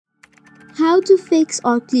How to fix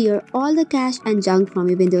or clear all the cache and junk from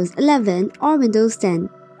your Windows 11 or Windows 10.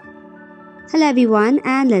 Hello everyone,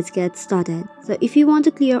 and let's get started. So if you want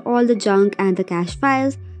to clear all the junk and the cache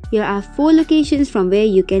files, here are 4 locations from where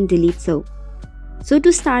you can delete So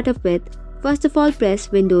to start up with, first of all press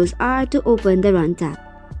Windows R to open the Run tab.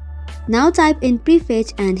 Now type in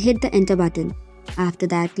prefetch and hit the enter button. After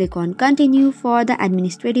that, click on continue for the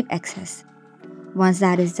administrative access. Once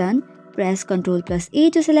that is done, press Ctrl+A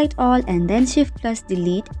to select all and then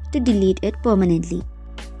Shift+Delete to delete it permanently.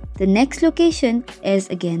 The next location is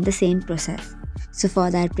again the same process. So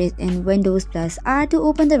for that, press in Windows+R to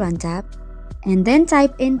open the Run tab and then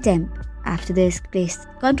type in temp. After this, press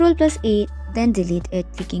Ctrl+A, then delete it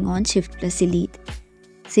clicking on Shift+Delete.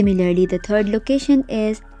 Similarly, the third location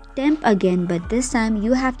is temp again, but this time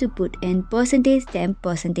you have to put in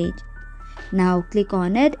 %temp%. Now click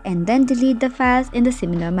on it and then delete the files in the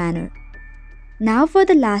similar manner. Now for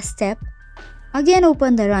the last step, again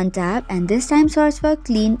open the Run tab and this time search for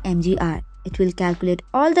clean mgr. It will calculate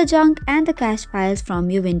all the junk and the cache files from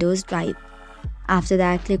your Windows drive. After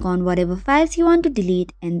that, click on whatever files you want to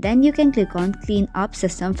delete and then you can click on clean up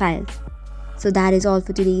system files. So that is all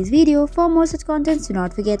for today's video. For more such contents, do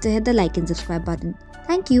not forget to hit the like and subscribe button.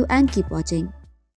 Thank you and keep watching.